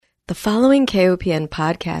The following KOPN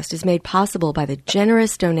podcast is made possible by the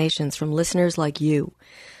generous donations from listeners like you.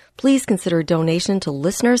 Please consider donation to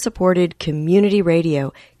listener-supported community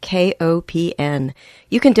radio, KOPN.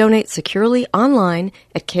 You can donate securely online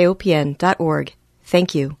at kopn.org.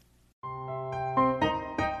 Thank you.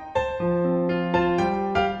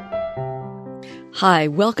 Hi,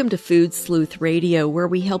 welcome to Food Sleuth Radio, where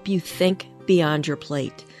we help you think beyond your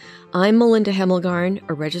plate. I'm Melinda Hemmelgarn,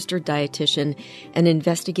 a registered dietitian and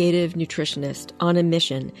investigative nutritionist on a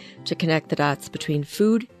mission to connect the dots between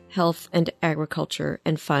food, health, and agriculture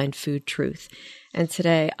and find food truth. And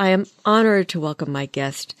today I am honored to welcome my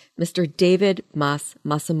guest, Mr. David Mas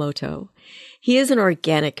Masamoto. He is an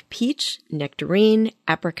organic peach, nectarine,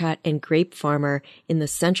 apricot, and grape farmer in the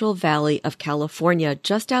Central Valley of California,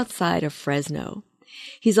 just outside of Fresno.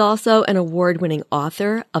 He's also an award-winning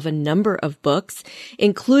author of a number of books,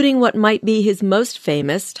 including what might be his most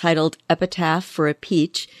famous, titled Epitaph for a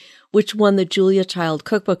Peach, which won the Julia Child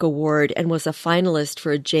Cookbook Award and was a finalist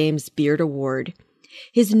for a James Beard Award.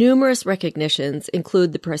 His numerous recognitions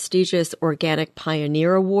include the prestigious Organic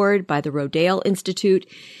Pioneer Award by the Rodale Institute.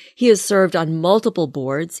 He has served on multiple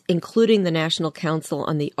boards, including the National Council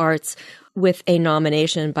on the Arts, with a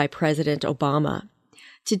nomination by President Obama.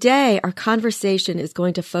 Today, our conversation is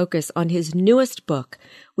going to focus on his newest book,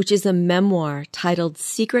 which is a memoir titled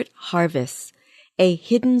Secret Harvests, A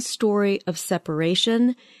Hidden Story of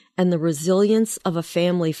Separation and the Resilience of a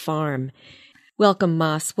Family Farm. Welcome,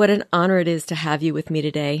 Mas. What an honor it is to have you with me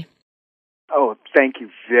today. Oh, thank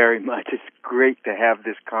you very much. It's great to have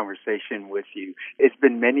this conversation with you. It's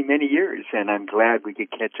been many, many years, and I'm glad we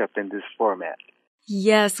could catch up in this format.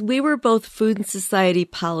 Yes, we were both Food and Society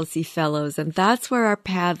Policy Fellows, and that's where our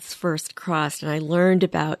paths first crossed, and I learned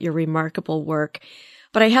about your remarkable work.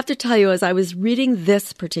 But I have to tell you, as I was reading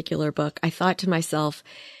this particular book, I thought to myself,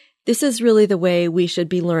 this is really the way we should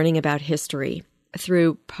be learning about history,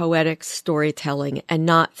 through poetic storytelling and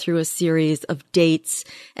not through a series of dates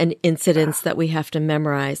and incidents that we have to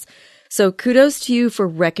memorize. So kudos to you for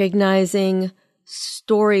recognizing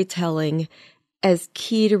storytelling as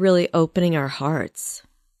key to really opening our hearts.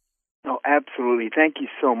 Oh, absolutely. Thank you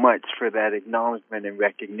so much for that acknowledgement and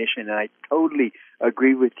recognition. And I totally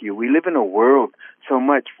agree with you. We live in a world so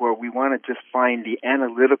much where we want to just find the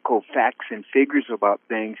analytical facts and figures about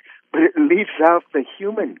things, but it leaves out the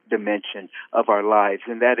human dimension of our lives.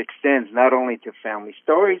 And that extends not only to family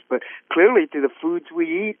stories, but clearly to the foods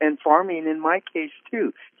we eat and farming in my case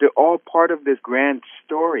too. They're all part of this grand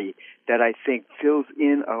story that I think fills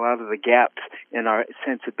in a lot of the gaps in our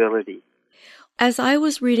sensibility. As I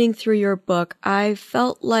was reading through your book, I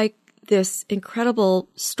felt like this incredible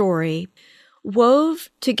story wove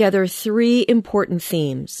together three important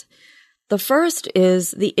themes. The first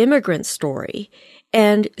is the immigrant story,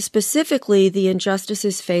 and specifically the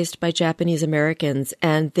injustices faced by Japanese Americans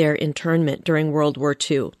and their internment during World War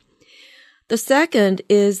II. The second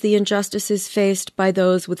is the injustices faced by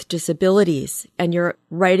those with disabilities, and you're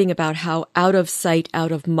writing about how out of sight,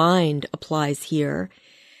 out of mind applies here.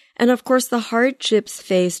 And of course, the hardships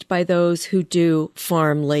faced by those who do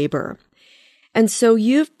farm labor. And so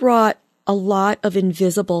you've brought a lot of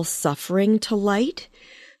invisible suffering to light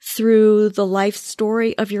through the life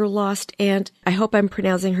story of your lost aunt. I hope I'm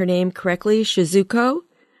pronouncing her name correctly, Shizuko?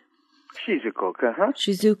 Shizuko, uh-huh.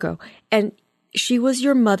 Shizuko. And she was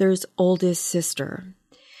your mother's oldest sister.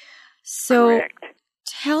 So Correct.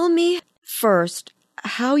 Tell me first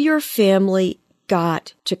how your family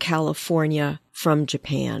got to California from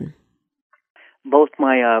Japan. Both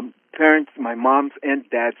my parents, my mom's and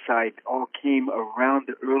dad's side, all came around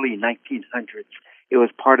the early 1900s. It was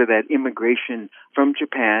part of that immigration from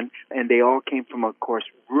Japan, and they all came from, of course,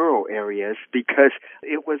 rural areas because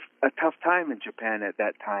it was a tough time in Japan at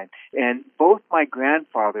that time. And both my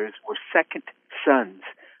grandfathers were second sons.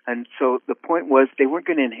 And so the point was they weren't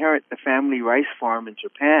going to inherit the family rice farm in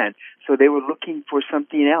Japan, so they were looking for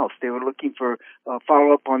something else. They were looking for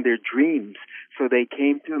follow-up on their dreams. So they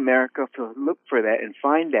came to America to look for that and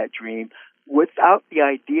find that dream without the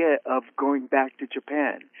idea of going back to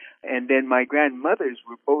Japan. And then my grandmothers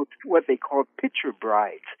were both what they called pitcher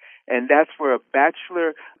brides. And that's where a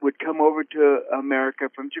bachelor would come over to America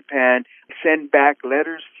from Japan, send back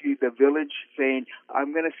letters to the village saying,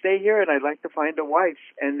 I'm going to stay here and I'd like to find a wife.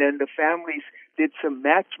 And then the families did some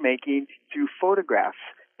matchmaking through photographs.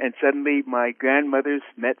 And suddenly my grandmothers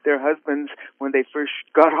met their husbands when they first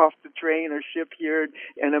got off the train or ship here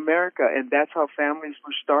in America. And that's how families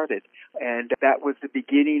were started. And that was the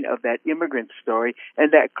beginning of that immigrant story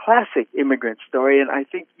and that classic immigrant story. And I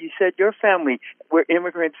think you said your family were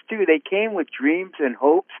immigrants too. They came with dreams and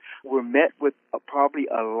hopes, were met with probably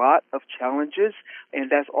a lot of challenges, and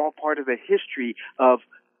that's all part of the history of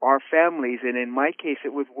our families. And in my case,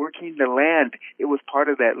 it was working the land. It was part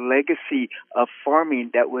of that legacy of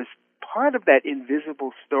farming that was part of that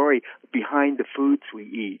invisible story behind the foods we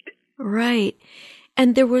eat. Right.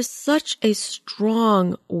 And there was such a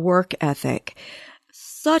strong work ethic,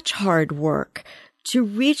 such hard work to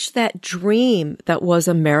reach that dream that was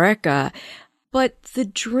America. But the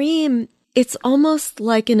dream, it's almost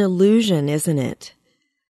like an illusion, isn't it?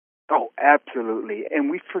 Oh, absolutely. And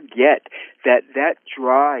we forget that that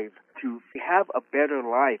drive to have a better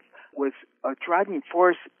life was a driving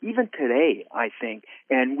force even today, I think.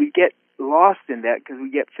 And we get lost in that because we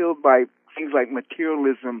get filled by things like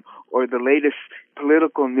materialism or the latest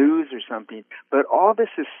political news or something. But all this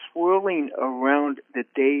is swirling around the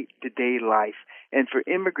day-to-day life. And for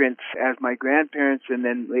immigrants, as my grandparents and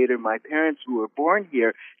then later my parents who were born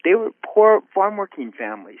here, they were poor farm-working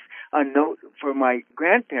families. A note for my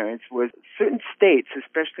grandparents was certain states,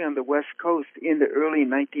 especially on the West Coast in the early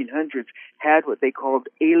 1900s, had what they called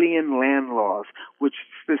alien land laws, which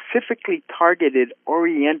specifically targeted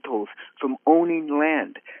Orientals from owning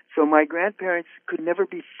land. So my grandparents could never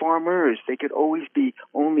be farmers. They could always be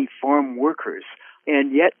only farm workers.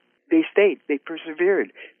 And yet they stayed. They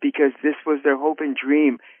persevered because this was their hope and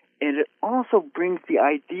dream. And it also brings the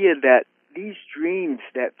idea that these dreams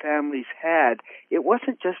that families had, it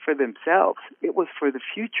wasn't just for themselves. It was for the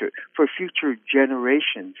future, for future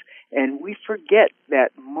generations. And we forget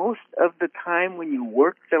that most of the time when you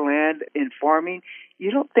work the land in farming,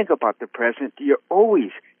 you don't think about the present. You're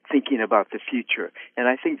always thinking about the future. And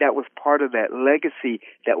I think that was part of that legacy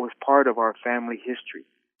that was part of our family history.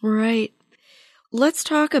 Right. Let's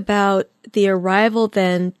talk about the arrival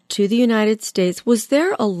then to the United States. Was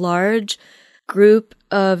there a large group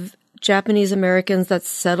of Japanese Americans that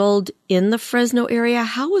settled in the Fresno area?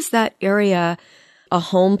 How was that area a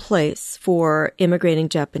home place for immigrating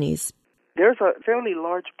Japanese? There's a fairly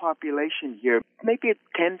large population here, maybe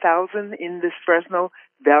 10,000 in this Fresno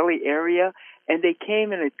Valley area, and they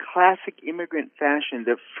came in a classic immigrant fashion.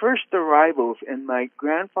 The first arrivals, and my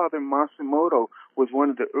grandfather Masumoto was one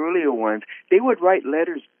of the earlier ones, they would write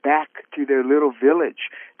letters back to their little village,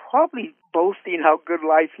 probably boasting how good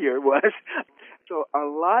life here was. So a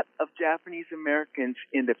lot of Japanese Americans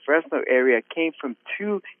in the Fresno area came from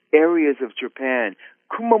two areas of Japan.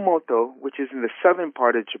 Kumamoto, which is in the southern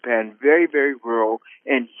part of Japan, very, very rural,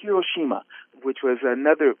 and Hiroshima, which was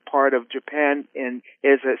another part of Japan and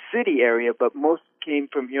is a city area, but most came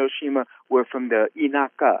from Hiroshima were from the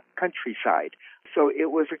Inaka countryside. So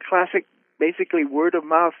it was a classic, basically word of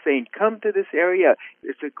mouth saying, come to this area.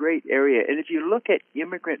 It's a great area. And if you look at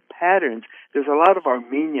immigrant patterns, there's a lot of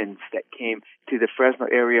Armenians that came to the Fresno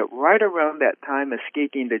area right around that time,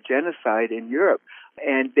 escaping the genocide in Europe.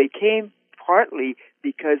 And they came partly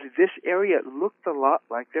because this area looked a lot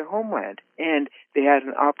like their homeland, and they had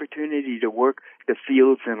an opportunity to work the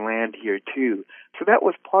fields and land here too. So that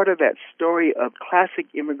was part of that story of classic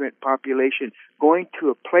immigrant population going to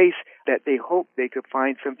a place that they hoped they could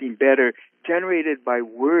find something better, generated by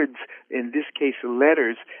words, in this case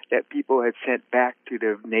letters, that people had sent back to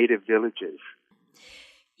their native villages.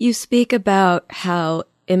 You speak about how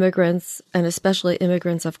immigrants, and especially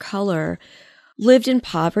immigrants of color, lived in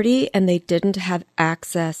poverty and they didn't have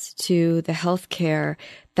access to the health care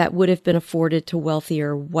that would have been afforded to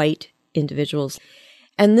wealthier white individuals.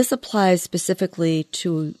 And this applies specifically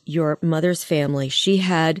to your mother's family. She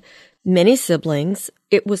had many siblings.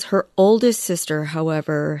 It was her oldest sister,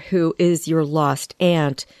 however, who is your lost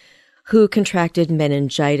aunt, who contracted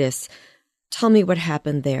meningitis. Tell me what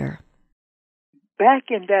happened there. Back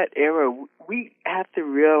in that era, we have to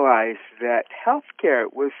realize that healthcare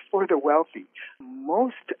was for the wealthy.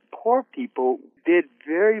 Most poor people did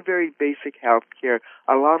very, very basic healthcare.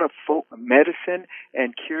 A lot of folk medicine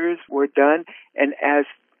and cures were done. And as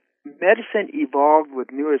medicine evolved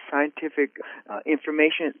with newer scientific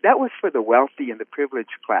information, that was for the wealthy and the privileged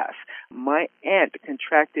class. My aunt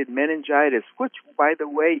contracted meningitis, which, by the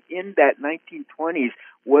way, in that 1920s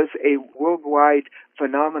was a worldwide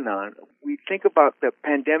phenomenon. We think about the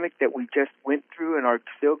pandemic that we just went through and are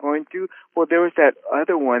still going through. Well, there was that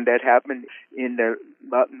other one that happened in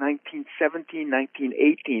about 1917,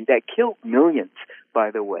 1918 that killed millions,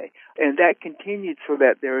 by the way. And that continued so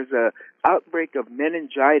that there was a outbreak of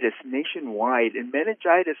meningitis nationwide. And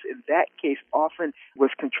meningitis in that case often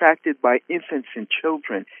was contracted by infants and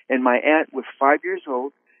children. And my aunt was 5 years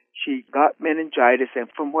old. She got meningitis, and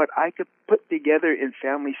from what I could put together in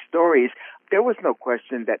family stories, there was no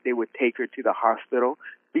question that they would take her to the hospital,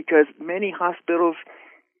 because many hospitals,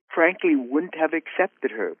 frankly, wouldn't have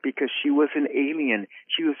accepted her because she was an alien.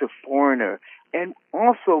 She was a foreigner. And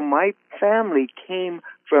also, my family came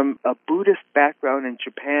from a Buddhist background in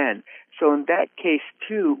Japan. So in that case,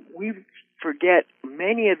 too, we forget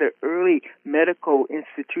many of the early medical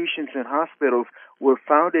institutions and hospitals were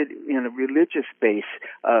founded in a religious base,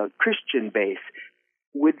 Christian base.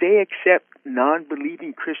 Would they accept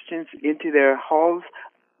non-believing Christians into their halls?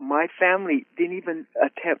 My family didn't even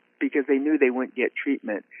attempt because they knew they wouldn't get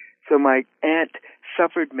treatment. So my aunt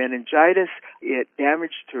suffered meningitis. It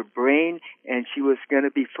damaged her brain, and she was going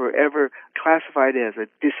to be forever classified as a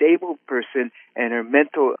disabled person, and her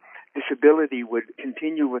mental disability would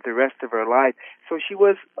continue with the rest of her life. So she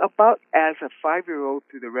was about as a 5-year-old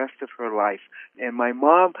through the rest of her life. And my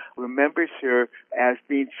mom remembers her as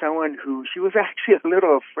being someone who she was actually a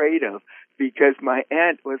little afraid of, because my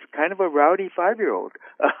aunt was kind of a rowdy 5-year-old.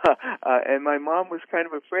 And my mom was kind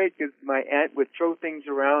of afraid because my aunt would throw things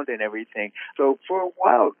around and everything. So for a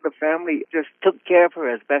while, the family just took care of her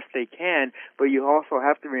as best they can. But you also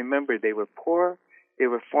have to remember they were poor, they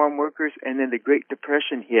were farm workers, and then the Great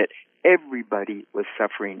Depression hit. Everybody was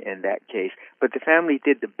suffering in that case. But the family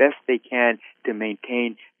did the best they can to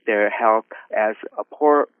maintain their health as a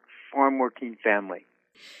poor farm working family.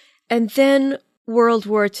 And then World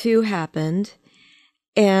War II happened,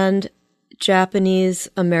 and Japanese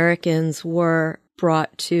Americans were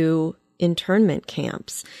brought to internment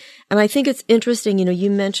camps. And I think it's interesting, you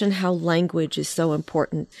mentioned how language is so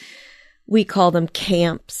important. We call them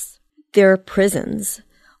camps. They're prisons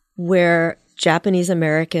where Japanese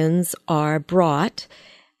Americans are brought.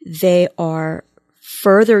 They are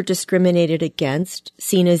further discriminated against,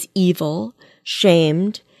 seen as evil,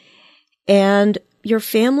 shamed, and your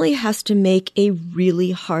family has to make a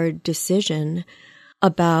really hard decision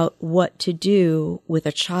about what to do with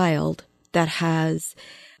a child that has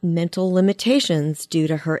mental limitations due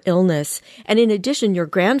to her illness. And in addition, your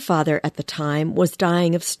grandfather at the time was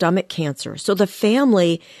dying of stomach cancer. So the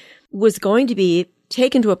family was going to be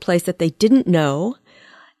taken to a place that they didn't know.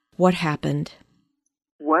 What happened?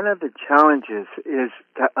 One of the challenges is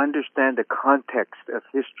to understand the context of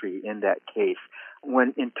history in that case.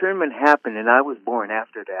 When internment happened, and I was born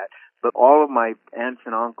after that, but all of my aunts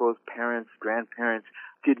and uncles, parents, grandparents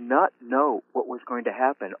did not know what was going to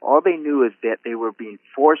happen. All they knew is that they were being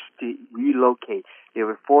forced to relocate. They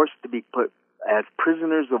were forced to be put as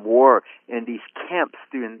prisoners of war in these camps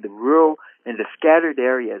in the rural and the scattered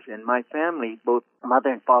areas. And my family, both mother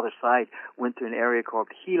and father's side, went to an area called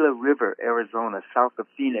Gila River, Arizona, south of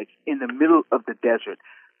Phoenix, in the middle of the desert.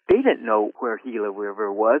 They didn't know where Gila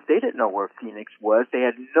River was. They didn't know where Phoenix was. They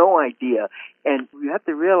had no idea. And you have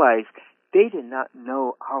to realize they did not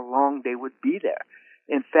know how long they would be there.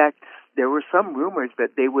 In fact, there were some rumors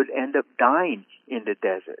that they would end up dying in the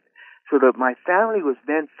desert. So that my family was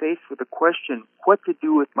then faced with the question, what to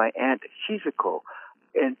do with my Aunt Shizuko.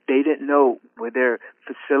 And they didn't know, were there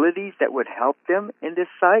facilities that would help them in this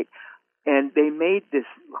site? And they made this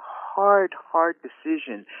hard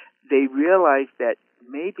decision. They realized that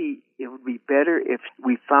maybe it would be better if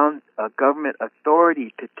we found a government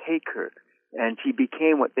authority to take her. And she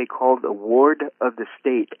became what they called a ward of the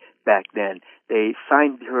state back then. They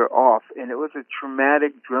signed her off, and it was a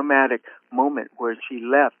dramatic moment where she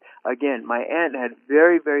left. Again, my aunt had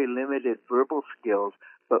very, very limited verbal skills,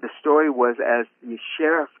 but the story was as the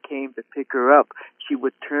sheriff came to pick her up, she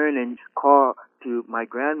would turn and call to my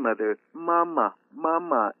grandmother, Mama,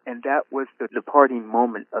 Mama, and that was the departing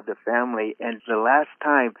moment of the family, and the last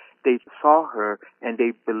time they saw her, and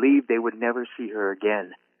they believed they would never see her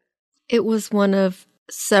again. It was one of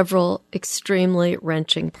several extremely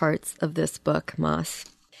wrenching parts of this book, Mas.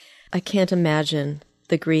 I can't imagine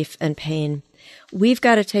the grief and pain. We've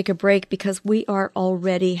got to take a break because we are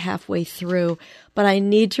already halfway through, but I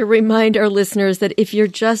need to remind our listeners that if you're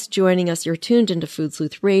just joining us, you're tuned into Food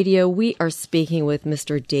Sleuth Radio. We are speaking with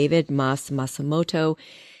Mr. David Mas Matsumoto.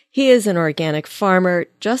 He is an organic farmer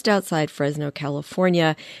just outside Fresno,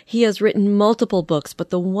 California. He has written multiple books, but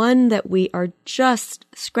the one that we are just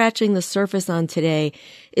scratching the surface on today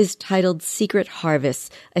is titled Secret Harvests,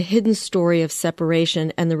 a hidden story of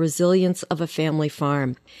separation and the resilience of a family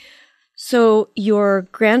farm. So your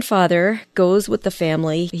grandfather goes with the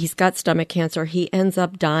family. He's got stomach cancer. He ends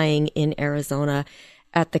up dying in Arizona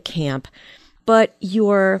at the camp. But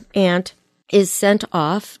your aunt is sent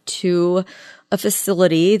off to a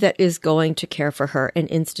facility that is going to care for her, an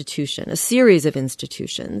institution, a series of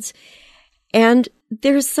institutions. And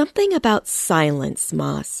there's something about silence,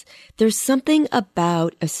 Mas. There's something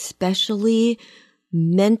about especially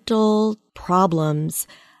mental problems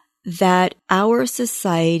that our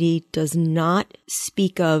society does not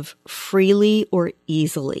speak of freely or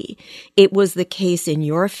easily. It was the case in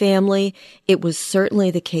your family. It was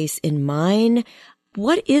certainly the case in mine.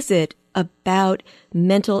 What is it about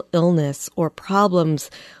mental illness or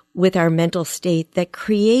problems with our mental state that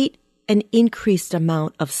create an increased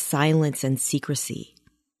amount of silence and secrecy?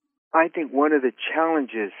 I think one of the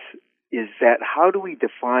challenges is that how do we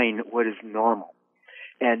define what is normal?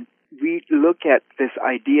 And we look at this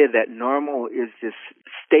idea that normal is this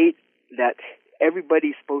state that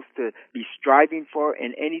everybody's supposed to be striving for,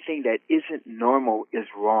 and anything that isn't normal is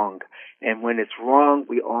wrong. And when it's wrong,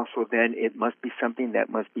 we also then, it must be something that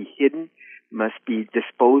must be hidden, must be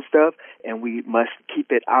disposed of, and we must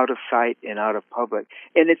keep it out of sight and out of public.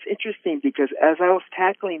 And it's interesting because as I was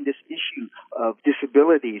tackling this issue of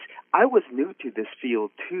disabilities, I was new to this field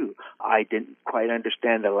too. I didn't quite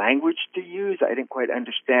understand the language to use. I didn't quite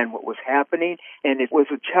understand what was happening. And it was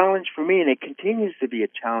a challenge for me, and it continues to be a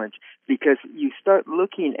challenge because you start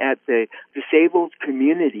looking at the disabled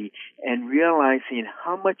community and realizing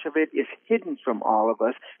how much of it is hidden from all of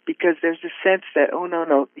us because there's a sense that, oh,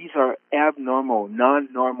 no, these are abnormal,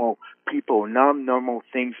 non-normal people, non-normal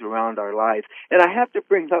things around our lives. And I have to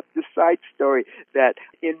bring up the side story that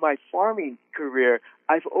in my farming career,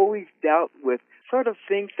 I've always dealt with sort of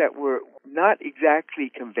things that were not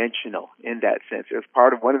exactly conventional in that sense. It was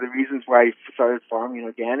part of one of the reasons why I started farming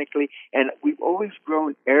organically. And we've always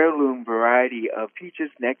grown heirloom variety of peaches,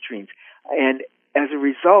 nectarines. And as a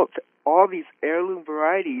result, all these heirloom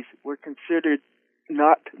varieties were considered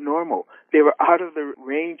not normal. They were out of the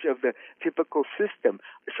range of the typical system.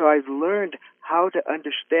 So I've learned how to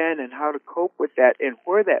understand and how to cope with that and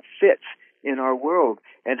where that fits in our world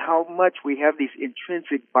and how much we have these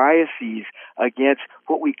intrinsic biases against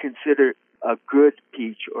what we consider a good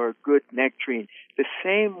peach or a good nectarine. The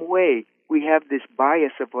same way we have this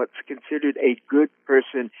bias of what's considered a good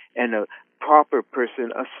person and a proper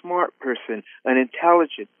person, a smart person, an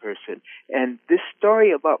intelligent person. And this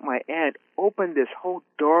story about my aunt opened this whole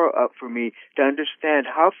door up for me to understand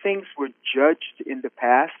how things were judged in the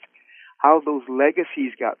past, how those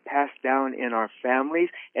legacies got passed down in our families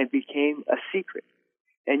and became a secret.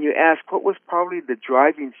 And you ask, what was probably the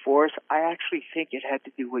driving force? I actually think it had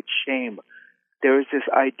to do with shame. There was this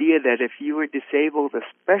idea that if you were disabled,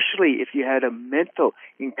 especially if you had a mental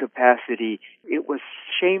incapacity, it was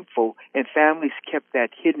shameful, and families kept that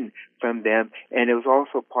hidden from them. And it was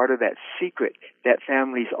also part of that secret that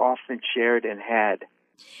families often shared and had.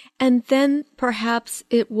 And then perhaps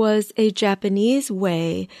it was a Japanese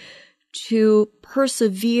way to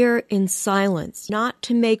persevere in silence, not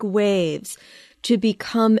to make waves, to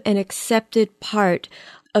become an accepted part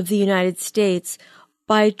of the United States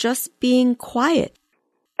by just being quiet.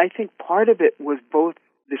 I think part of it was both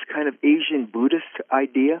this kind of Asian Buddhist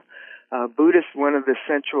idea. Buddhist, one of the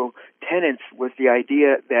central tenets was the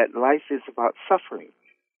idea that life is about suffering.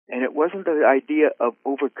 And it wasn't the idea of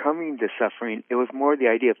overcoming the suffering. It was more the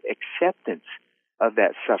idea of acceptance of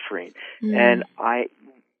that suffering. And I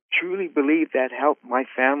truly believe that helped my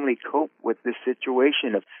family cope with this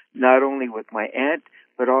situation of not only with my aunt,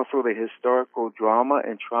 but also the historical drama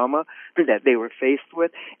and trauma that they were faced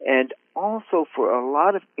with. And also for a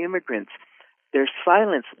lot of immigrants, their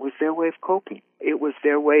silence was their way of coping. It was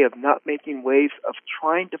their way of not making waves, of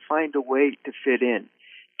trying to find a way to fit in,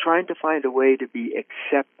 trying to find a way to be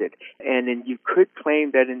accepted. And then you could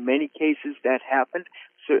claim that in many cases that happened.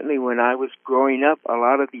 Certainly when I was growing up, a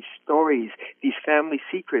lot of these stories, these family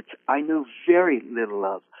secrets, I knew very little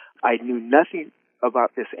of. I knew nothing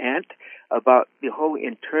about this aunt, about the whole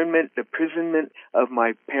internment, the imprisonment of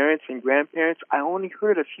my parents and grandparents. I only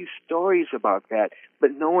heard a few stories about that,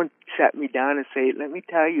 but no one sat me down and said, let me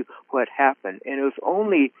tell you what happened. And it was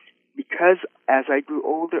only because as I grew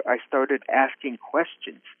older, I started asking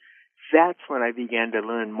questions. That's when I began to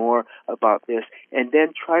learn more about this and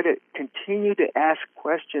then try to continue to ask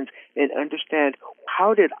questions and understand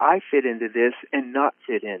how did I fit into this and not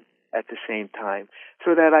fit in. at the same time.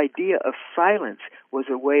 So that idea of silence was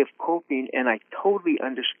a way of coping, and I totally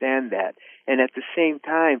understand that. And at the same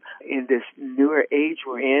time, in this newer age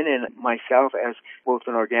we're in, and myself as both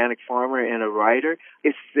an organic farmer and a writer,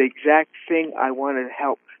 it's the exact thing I want to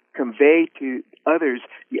help convey to others,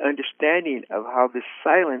 the understanding of how this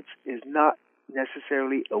silence is not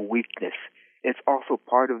necessarily a weakness. It's also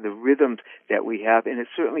part of the rhythms that we have, and it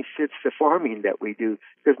certainly fits the farming that we do,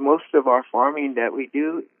 because most of our farming that we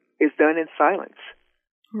do is done in silence.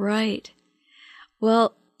 Right.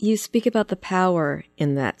 Well, you speak about the power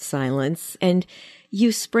in that silence, and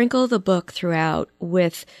you sprinkle the book throughout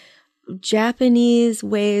with Japanese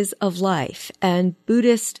ways of life and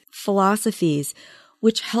Buddhist philosophies,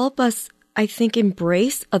 which help us, I think,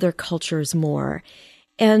 embrace other cultures more.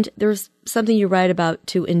 And there's something you write about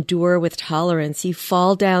to endure with tolerance. You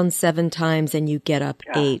fall down 7 times and you get up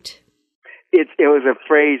 8. It was a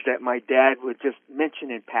phrase that my dad would just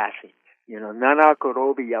mention in passing. You know,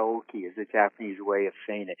 nanakorobi yaoki is the Japanese way of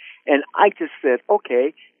saying it. And I just said,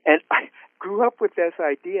 okay. And I grew up with this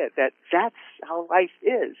idea that that's how life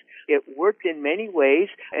is. It worked in many ways,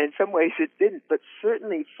 and in some ways it didn't. But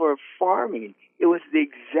certainly for farming, it was the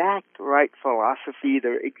exact right philosophy,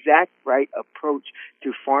 the exact right approach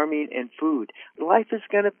to farming and food. Life is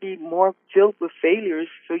going to be more filled with failures,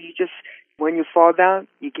 so you just, when you fall down,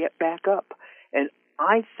 you get back up. And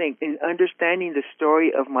I think in understanding the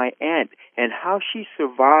story of my aunt and how she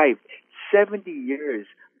survived 70 years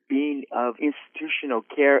being of institutional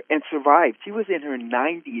care and survived. She was in her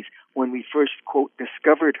 90s when we first, quote,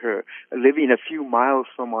 discovered her, living a few miles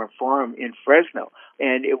from our farm in Fresno.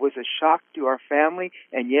 And it was a shock to our family,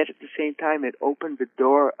 and yet at the same time it opened the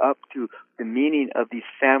door up to the meaning of these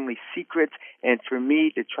family secrets, and for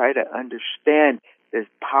me to try to understand the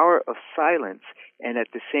power of silence, and at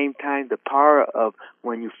the same time the power of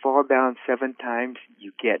when you fall down 7 times,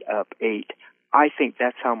 you get up 8. I think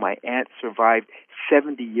that's how my aunt survived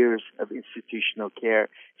 70 years of institutional care.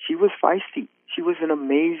 She was feisty. She was an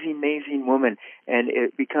amazing, amazing woman, and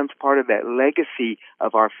it becomes part of that legacy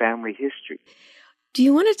of our family history. Do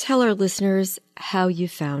you want to tell our listeners how you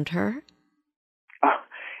found her?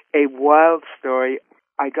 A wild story.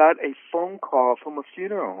 I got a phone call from a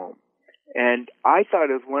funeral home. And I thought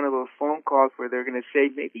it was one of those phone calls where they're going to say,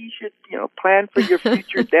 maybe you should, plan for your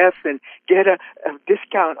future deaths and get a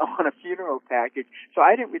discount on a funeral package. So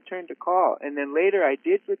I didn't return the call. And then later I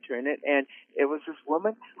did return it, and it was this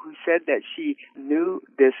woman who said that she knew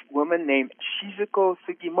this woman named Shizuko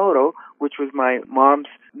Sugimoto, which was my mom's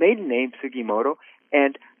maiden name, Sugimoto,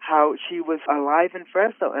 and how she was alive in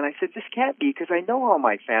Fresno. And I said, this can't be, because I know all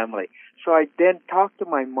my family. So I then talked to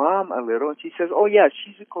my mom a little, and she says, oh, yeah,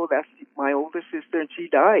 Shizuko, that's my older sister, and she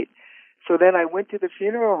died. So then I went to the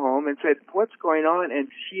funeral home and said, what's going on? And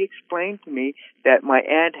she explained to me that my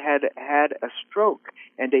aunt had had a stroke,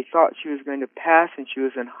 and they thought she was going to pass, and she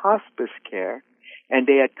was in hospice care. And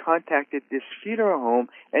they had contacted this funeral home,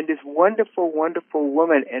 and this wonderful, wonderful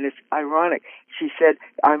woman, and it's ironic, she said,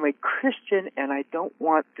 I'm a Christian, and I don't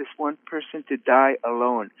want this one person to die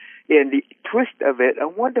alone. And the twist of it, a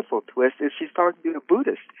wonderful twist, is she's talking to a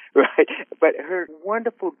Buddhist, right? But her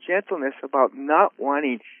wonderful gentleness about not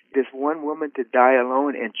wanting this one woman to die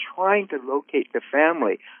alone and trying to locate the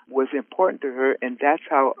family was important to her, and that's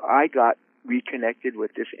how I got reconnected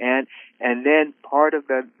with this aunt. And then part of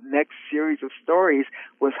the next series of stories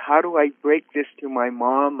was, how do I break this to my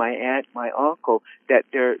mom, my aunt, my uncle, that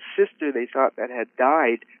their sister they thought that had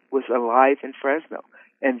died was alive in Fresno.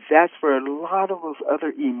 And that's where a lot of those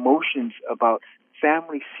other emotions about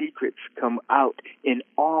family secrets come out in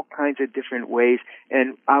all kinds of different ways.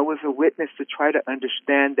 And I was a witness to try to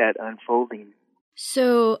understand that unfolding.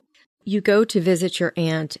 So you go to visit your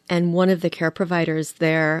aunt, and one of the care providers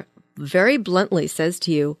there very bluntly says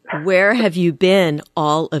to you, where have you been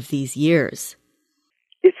all of these years?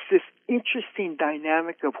 It's this interesting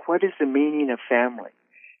dynamic of what is the meaning of family.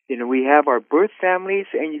 We have our birth families,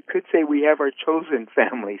 and you could say we have our chosen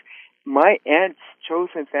families. My aunt's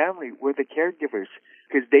chosen family were the caregivers,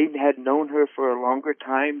 because they had known her for a longer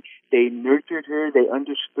time. They nurtured her. They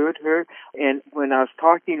understood her. And when I was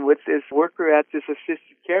talking with this worker at this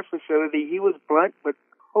assisted care facility, he was blunt but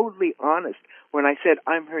totally honest. When I said,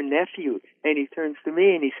 I'm her nephew, and he turns to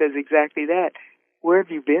me and he says exactly that. Where have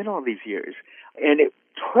you been all these years? And it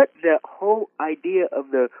put the whole idea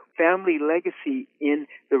of the family legacy in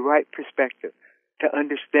the right perspective, to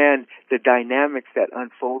understand the dynamics that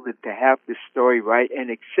unfolded, to have this story right,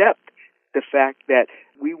 and accept the fact that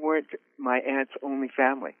we weren't my aunt's only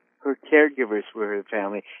family. Her caregivers were her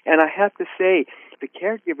family. And I have to say, the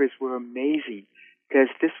caregivers were amazing. because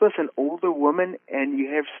this was an older woman, and you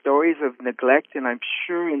have stories of neglect, and I'm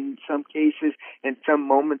sure in some cases, in some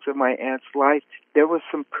moments of my aunt's life, there was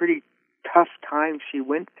some pretty tough times she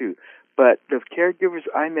went through. But the caregivers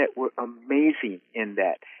I met were amazing in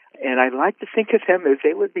that. And I like to think of them as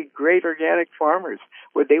they would be great organic farmers,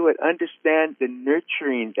 where they would understand the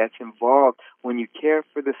nurturing that's involved when you care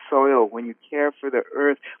for the soil, when you care for the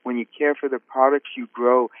earth, when you care for the products you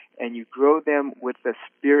grow, and you grow them with the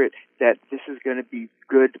spirit that this is going to be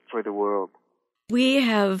good for the world. We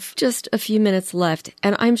have just a few minutes left,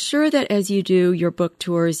 and I'm sure that as you do your book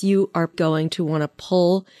tours, you are going to want to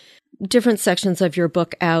pull different sections of your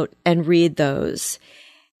book out and read those.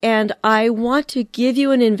 And I want to give you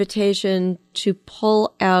an invitation to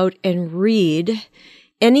pull out and read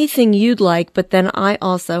anything you'd like, but then I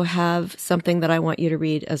also have something that I want you to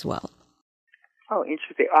read as well. Oh,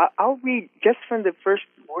 interesting. I'll read just from the first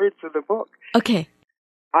words of the book. Okay.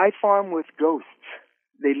 I farm with ghosts.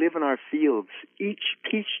 They live in our fields. Each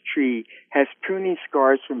peach tree has pruning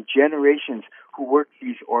scars from generations who worked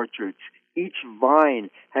these orchards. Each vine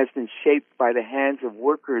has been shaped by the hands of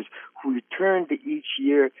workers who return to each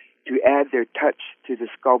year to add their touch to the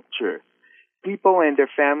sculpture. People and their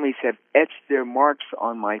families have etched their marks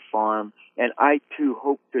on my farm, and I too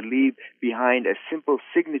hope to leave behind a simple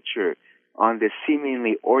signature on the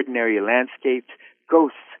seemingly ordinary landscapes.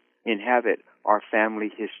 Ghosts inhabit our family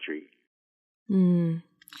history.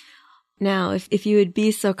 Now, if you would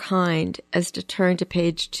be so kind as to turn to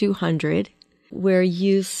page 200, where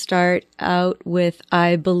you start out with,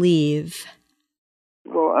 I believe.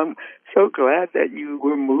 Well, I'm so glad that you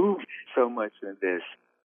were moved so much in this.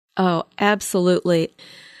 Oh, absolutely.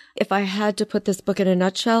 If I had to put this book in a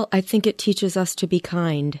nutshell, I think it teaches us to be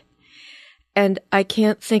kind. And I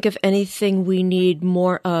can't think of anything we need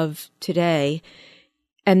more of today,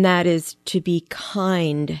 and that is to be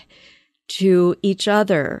kind to each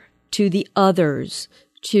other, to the others,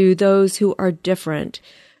 to those who are different,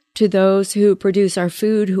 to those who produce our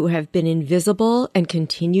food who have been invisible and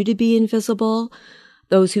continue to be invisible,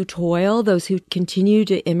 those who toil, those who continue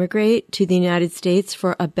to immigrate to the United States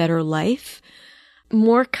for a better life.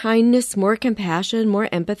 More kindness, more compassion, more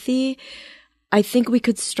empathy. I think we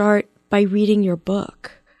could start by reading your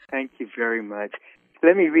book. Thank you very much.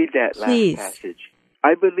 Let me read that last passage.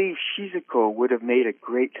 I believe Shizuko would have made a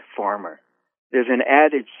great farmer. There's an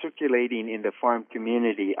adage circulating in the farm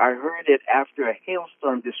community. I heard it after a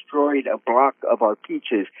hailstorm destroyed a block of our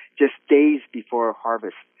peaches just days before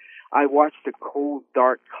harvest. I watched the cold,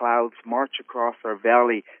 dark clouds march across our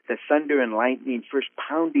valley, the thunder and lightning first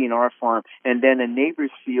pounding our farm, and then a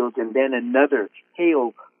neighbor's field, and then another,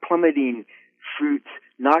 hail plummeting fruits,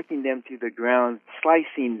 knocking them to the ground,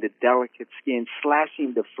 slicing the delicate skin,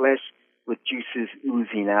 slashing the flesh with juices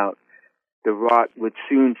oozing out. The rot would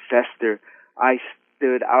soon fester. I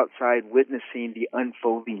stood outside witnessing the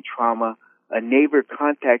unfolding trauma. A neighbor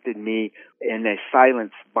contacted me, and a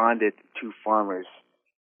silence bonded two farmers.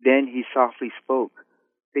 Then he softly spoke.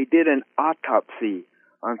 They did an autopsy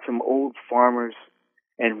on some old farmers,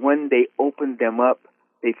 and when they opened them up,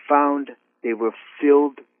 they found they were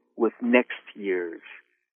filled with next years.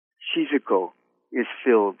 Shizuko is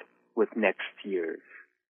filled with next years.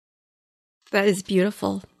 That is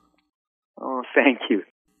beautiful. Oh, thank you.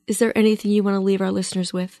 Is there anything you want to leave our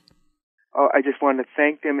listeners with? Oh, I just want to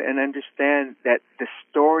thank them and understand that the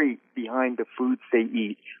story behind the foods they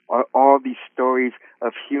eat are all these stories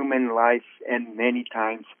of human life and many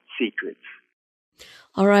times secrets.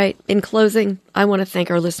 All right. In closing, I want to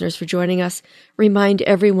thank our listeners for joining us. Remind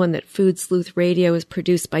everyone that Food Sleuth Radio is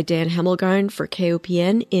produced by Dan Hemmelgarn for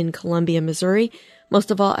KOPN in Columbia, Missouri.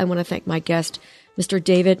 Most of all, I want to thank my guest, Mr.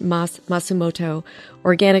 David Masumoto,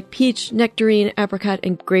 organic peach, nectarine, apricot,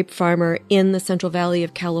 and grape farmer in the Central Valley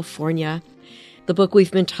of California. The book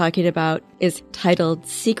we've been talking about is titled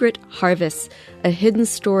Secret Harvests, A Hidden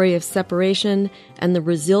Story of Separation and the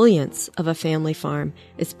Resilience of a Family Farm.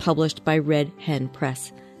 It's published by Red Hen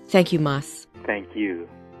Press. Thank you, Mas. Thank you.